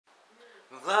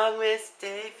Vlogmas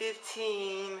day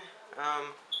 15.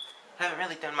 Haven't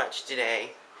really done much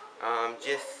today.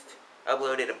 Just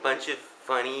uploaded a bunch of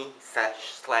funny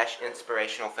slash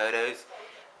inspirational photos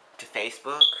to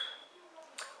Facebook.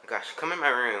 Gosh, come in my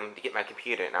room to get my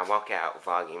computer and I walk out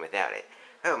vlogging without it.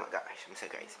 Oh my gosh, I'm so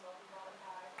crazy.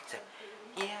 So,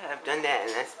 yeah, I've done that,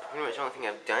 and that's pretty much the only thing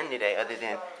I've done today other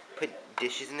than put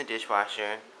dishes in the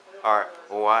dishwasher, or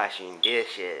washing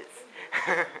dishes,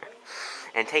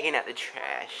 and taking out the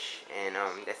trash, and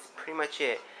that's pretty much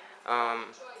it.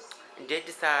 Did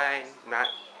decide not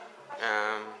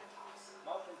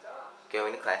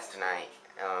going to class tonight.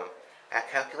 I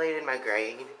calculated my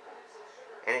grade,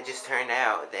 and it just turned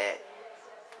out that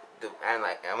I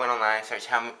went online, searched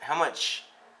how much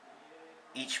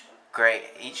each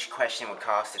question would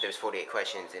cost if there's 48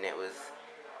 questions, and it was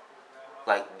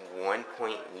like 1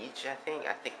 point each, I think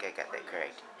I got that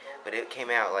correct, but it came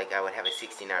out like I would have a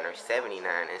 69 or 79,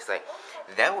 and it's like,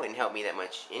 that wouldn't help me that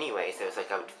much anyway, so it's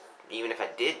like, even if I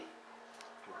did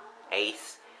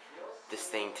ace this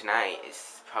thing tonight,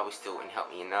 it's probably still wouldn't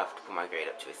help me enough to put my grade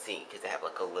up to a C, because I have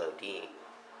like a low D.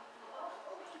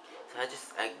 So I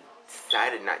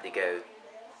decided not to go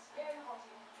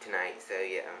tonight, so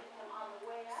yeah.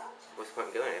 What's the point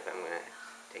of going if I'm going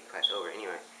to take class over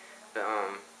anyway? But,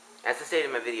 as I stated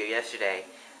in my video yesterday,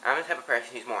 I'm the type of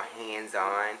person who's more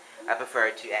hands-on. I prefer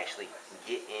to actually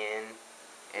get in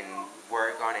and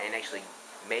work on it and actually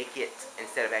make it,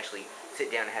 instead of actually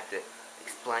sit down and have to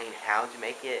explain how to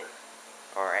make it,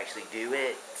 or actually do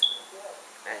it.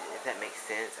 If that makes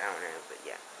sense, I don't know, but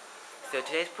yeah. So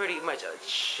today's pretty much a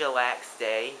chillax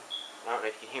day. I don't know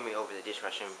if you can hear me over the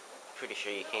dishwasher, I'm pretty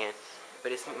sure you can.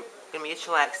 But it's gonna be a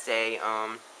chillax day.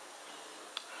 I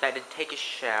had to take a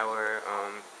shower.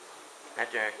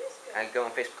 After I go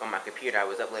on Facebook on my computer, I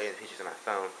was uploading the pictures on my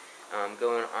phone.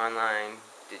 Going online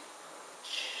to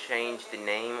change the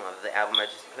name of the album I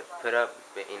just put up.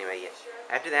 But anyway, yeah.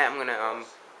 After that, I'm gonna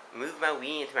move my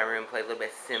Wii into my room, play a little bit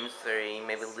of Sims 3,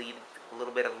 maybe a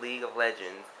little bit of League of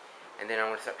Legends, and then I'm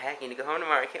gonna start packing to go home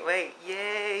tomorrow. I can't wait!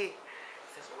 Yay!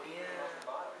 So yeah.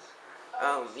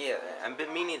 Yeah, I've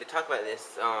been meaning to talk about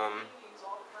this.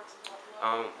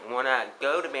 When I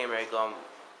go to Banbury,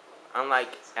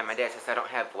 unlike at my dad's house, I don't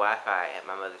have Wi-Fi at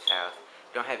my mother's house.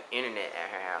 Don't have internet at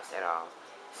her house at all.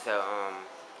 So,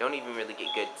 don't even really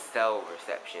get good cell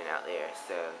reception out there.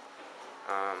 So,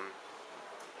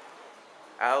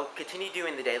 I'll continue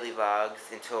doing the daily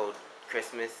vlogs until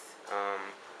Christmas.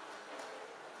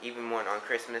 Even one on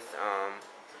Christmas.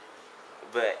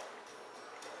 But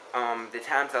the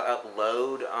times I'll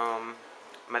upload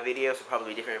my videos will probably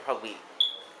be different. Probably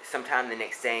sometime the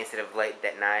next day instead of late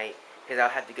that night, because I'll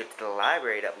have to go to the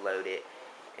library to upload it.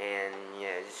 And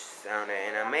yeah, just, I don't know.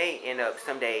 And I may end up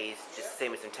some days just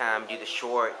saving some time, do the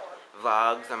short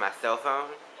vlogs on my cell phone,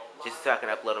 just so I can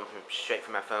upload them straight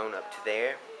from my phone up to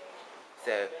there.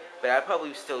 So, but I'll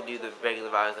probably still do the regular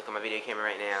vlogs like on my video camera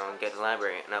right now and go to the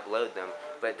library and upload them.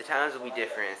 But the times will be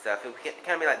different and stuff. It will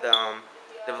kind of be like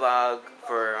the vlog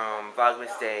for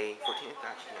Vlogmas Day 14.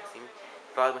 Gosh, you can't see me.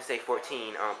 Vlogmas Day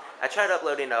 14. I tried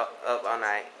uploading up all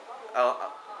night,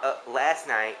 last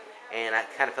night, and I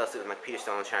kind of fell asleep with my computer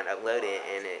still on trying to upload it,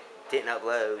 and it didn't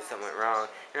upload, something went wrong.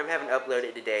 And I'm having to upload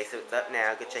it today, so it's up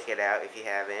now. Go check it out if you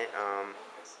haven't. Yeah,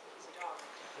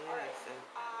 so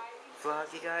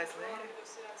vlog you guys later.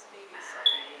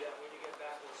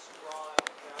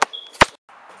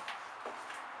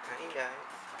 Hi guys.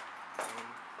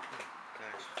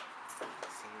 Gosh,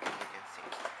 seeing me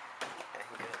downstairs. I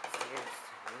can go upstairs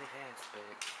really fast, but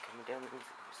coming down the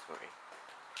music story.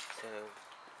 So,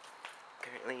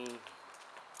 currently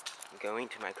going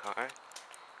to my car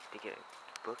to get a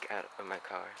book out of my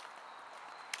car.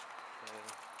 So,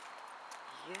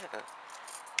 yeah.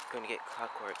 Going to get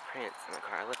Clockwork Prince in my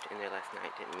car. I left it in there last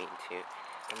night, didn't mean to.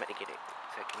 I'm about to get it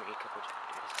so I can read a couple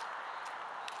chapters.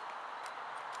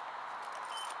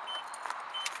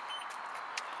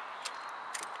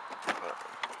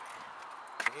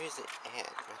 Where is it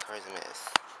at? My car's a mess.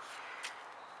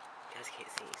 You guys can't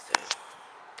see, so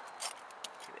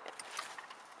too bad.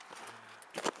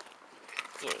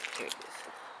 Yeah, here it is.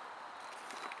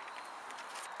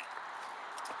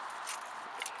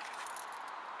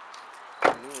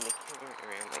 I'm moving the camera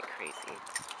around like crazy.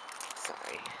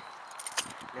 Sorry.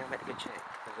 Now I'm about to go check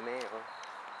for the mail.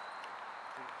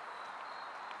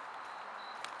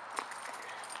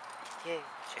 Yay,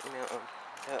 check the mail.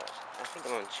 So I think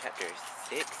I'm on chapter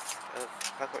 6 of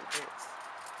Clockwork Prince.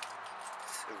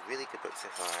 It's a really good book so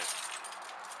far.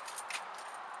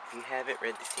 If you haven't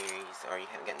read the series, or you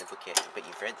haven't gotten the book yet, but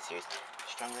you've read the series, I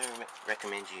strongly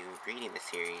recommend you reading the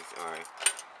series or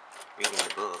reading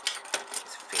the book.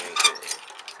 It's very good.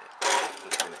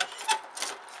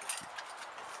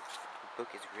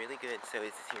 really good. So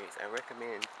it's a series. I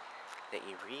recommend that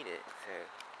you read it. So I'm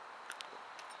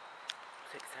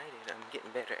so excited. I'm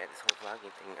getting better at this whole vlogging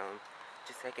thing.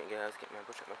 Just a second ago, I was getting my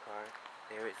book at my car.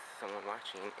 There was someone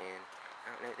watching, and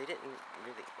I don't know. I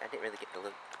didn't really get to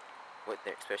look what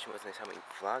their expression was when they saw me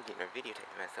vlogging or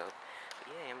videotaping myself.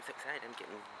 But yeah, I'm so excited. I'm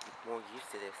getting more used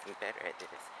to this and better at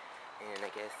this. And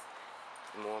I guess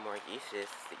the more and more used to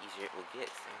this, the easier it will get.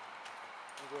 So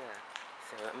yeah.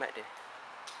 So I'm about to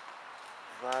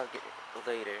vlog it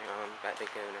later. About to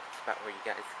go in a spot where you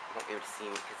guys won't be able to see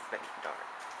me because it's about to get dark.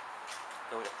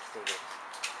 Going up the stairs.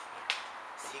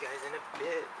 See you guys in a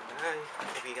bit. Bye.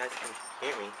 Hope you guys can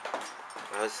hear me.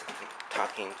 I was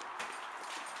talking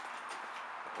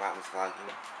while I was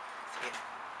vlogging. So yeah.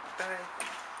 Bye.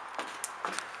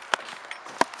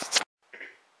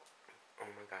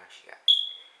 Oh my gosh, you guys.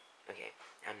 Okay,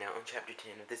 I'm now on chapter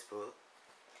 10 of this book.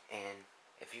 And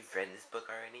if you've read this book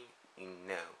already, you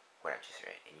know what I just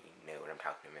read. And you know what I'm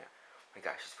talking about. Oh my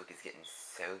gosh, this book is getting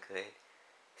so good.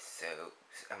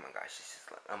 Oh my gosh, it's just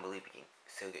like unbelievable.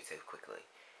 So good so quickly.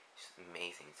 It's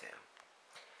amazing. So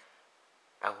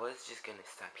I was just gonna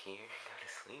stop here and go to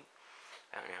sleep.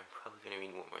 I don't know, I'm probably gonna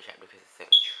read one more chapter because it's so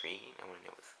intriguing. I wanna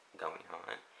know what's going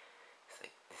on. It's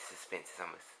like the suspense is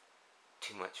almost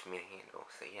too much for me to handle.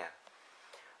 So yeah.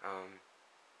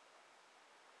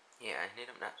 Yeah, I ended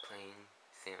up not playing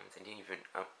Sims. I didn't even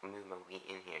move my Wii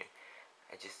in here.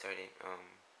 I just started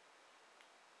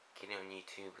getting on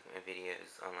YouTube with my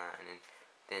videos online, and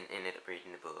then ended up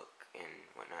reading the book and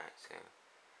whatnot. So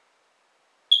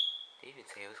did it even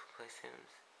say I was gonna play Sims?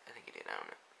 I think it did. I don't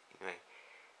know. Anyway,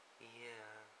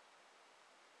 yeah.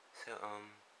 So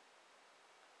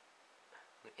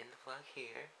we're in the vlog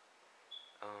here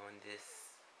on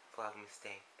this Vlogmas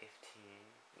day 15.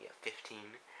 Yeah,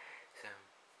 15. So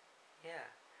yeah,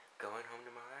 going home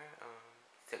tomorrow.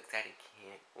 So excited,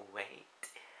 can't wait.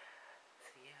 So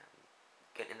yeah,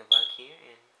 getting in the vlog here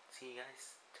and see you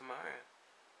guys tomorrow.